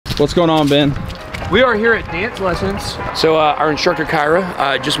What's going on, Ben? We are here at dance lessons. So our instructor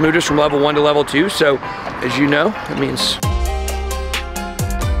Kyra just moved us from level 1 to level 2. So as you know, it means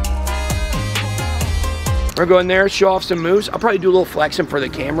we're going there, show off some moves. I'll probably do a little flexing for the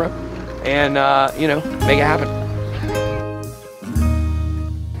camera and you know, make it happen.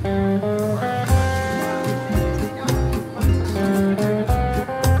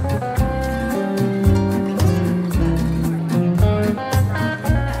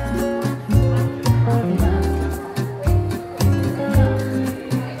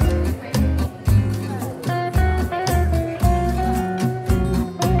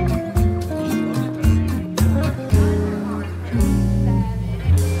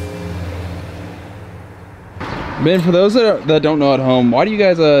 Ben, for those that don't know at home, why do you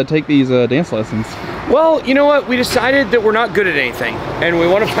guys take these dance lessons? Well, you know what? We decided that we're not good at anything, and we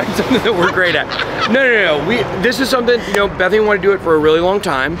want to find something that we're great at. No. This is something, you know, Bethany wanted to do it for a really long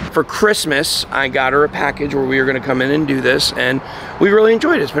time. For Christmas, I got her a package where we were going to come in and do this, and we really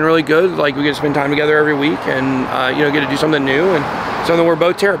enjoyed it. It's been really good. Like, we get to spend time together every week, and you know, get to do something new and something we're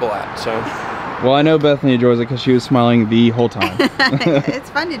both terrible at. So. Well, I know Bethany enjoys it because she was smiling the whole time.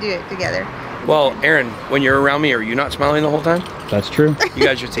 It's fun to do it together. Well, Aaron, when you're around me, are you not smiling the whole time? That's true. You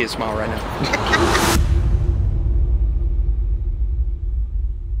guys should see a smile right now.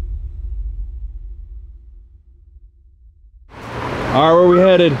 All right, where are we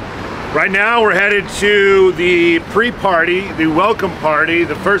headed? Right now, we're headed to the pre-party, the welcome party,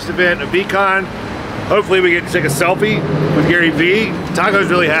 the first event of VeeCon. Hopefully we get to take a selfie with Gary V. Taco's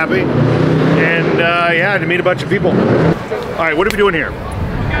really happy. And yeah, to meet a bunch of people. All right, what are we doing here?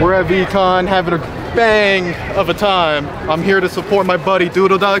 We're at VeeCon having a bang of a time. I'm here to support my buddy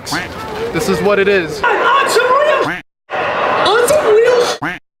Doodle Ducks. This is what it is. On some real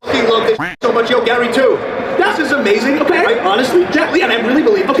fucking love this so much. Yo, Gary too. This is amazing. Okay. I honestly, yeah, and I really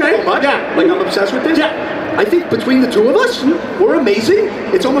believe it so much. Yeah. Like, I'm obsessed with this. Yeah. I think between the two of us, we're amazing.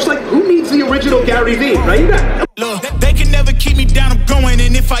 It's almost like, who needs the original Gary V, right? Look, they can never keep me down, I'm going.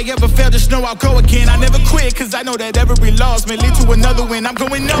 And if I ever fail, just know I'll go again. I never quit, cause I know that every loss may lead to another win. I'm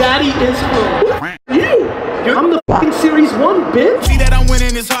going no. Daddy is you. I'm the fucking Series 1, bitch. See that I'm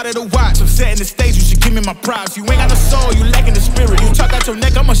winning, it's harder to watch. I'm setting the stage, you should give me my props. You ain't got no soul, you lacking the spirit. You talk out your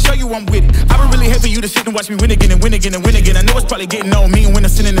neck, I'ma show you I'm with it. I would really hate for you to sit and watch me win again and win again and win again. I know it's probably getting on me and win a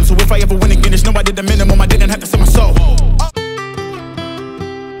synonym. So if I ever win again, just know I did the minimum. I didn't have to sell my soul.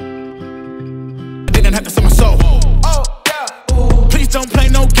 I didn't have to sell my soul. Please don't play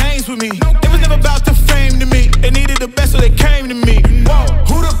no games with me. It was never about the fame to me. They needed the best, so they came to me.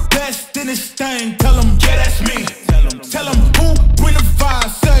 Who the best in this thing? Tell them, yeah, that's me. Tell them who bring the vibe,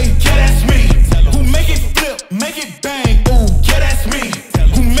 say, yeah, that's me. Who make it flip, make it bang, ooh, yeah, that's me.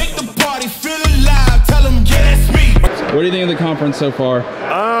 Who make the party feel alive, tell them, yeah, that's me. What do you think of the conference so far?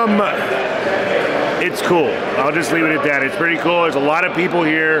 It's cool. I'll just leave it at that. It's pretty cool. There's a lot of people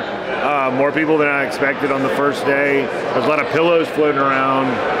here. More people than I expected on the first day. There's a lot of pillows floating around,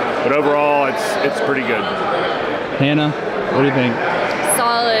 but overall, it's pretty good. Hannah, what do you think?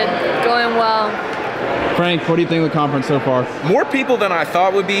 Solid, going well. Frank, what do you think of the conference so far? More people than I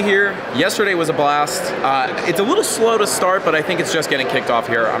thought would be here. Yesterday was a blast. It's a little slow to start, but I think it's just getting kicked off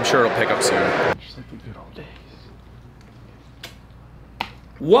here. I'm sure it'll pick up soon. Just like the good old days.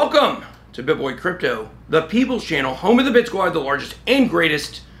 Welcome to BitBoy Crypto, the people's channel, home of the BitSquad, the largest and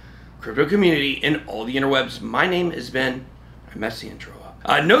greatest crypto community in all the interwebs. My name is Ben. I messed the intro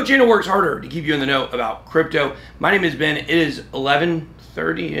up. No channel works harder to keep you in the know about crypto. My name is Ben. It is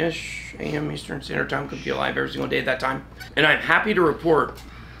 11:30-ish a.m. Eastern Standard Time. Could be alive every single day at that time. And I'm happy to report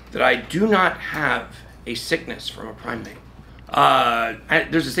that I do not have a sickness from a primate.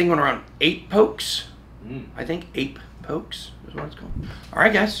 There's this thing going around, ape pokes. I think ape pokes is what it's called. All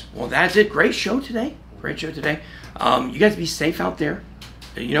right, guys. Well, that's it. Great show today. Great show today. You guys be safe out there.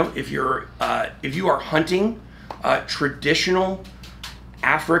 You know, if you are hunting traditional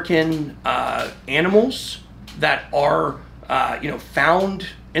African animals that are you know, found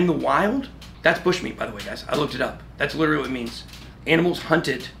in the wild, that's bushmeat, by the way, guys. I looked it up. That's literally what it means. Animals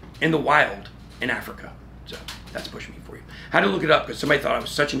hunted in the wild in Africa. So that's bushmeat for you. I had to look it up because somebody thought I was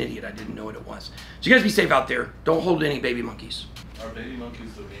such an idiot I didn't know what it was. So you guys be safe out there. Don't hold any baby monkeys. Are baby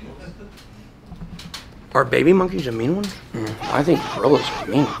monkeys the mean ones? Are baby monkeys the mean ones? I think gorillas are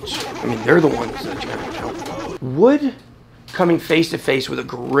the mean ones. I mean, they're the ones that you gotta kill. Would coming face to face with a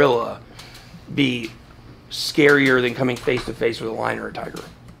gorilla be scarier than coming face to face with a lion or a tiger?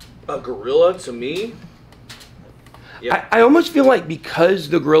 A gorilla, to me? Yeah. I almost feel like because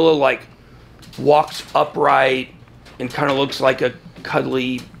the gorilla like walks upright and kind of looks like a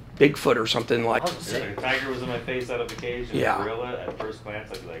cuddly Bigfoot or something like. If a tiger was in my face out of the cage, and Yeah. a gorilla, at first glance,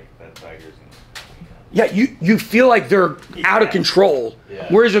 I'd be like, that tiger's. Yeah, you feel like they're out of control. Yeah.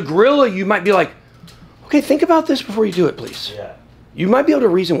 Whereas a gorilla, you might be like, okay, think about this before you do it, please. Yeah. You might be able to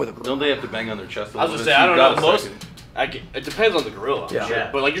reason with a gorilla. Don't they have to bang on their chest? I was gonna say, I don't know. It depends on the gorilla. Yeah. Sure.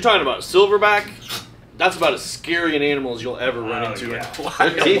 But like you're talking about silverback, that's about as scary an animal as you'll ever run into in life.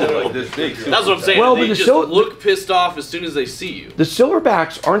 Like this big. That's what I'm saying. Well, They but just look pissed off as soon as they see you. The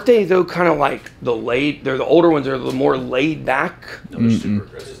silverbacks, aren't they though kind of like they're the older ones, they're the more laid back? No, they're super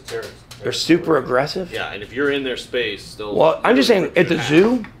aggressive. They're super aggressive? Yeah, and if you're in their space, they'll... Well, I'm just saying, at the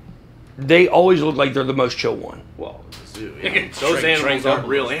zoo, they always look like they're the most chill one. Well, the zoo, yeah. Those animals aren't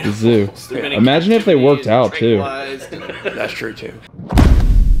real animals. The zoo. Imagine if they worked out too. That's true too.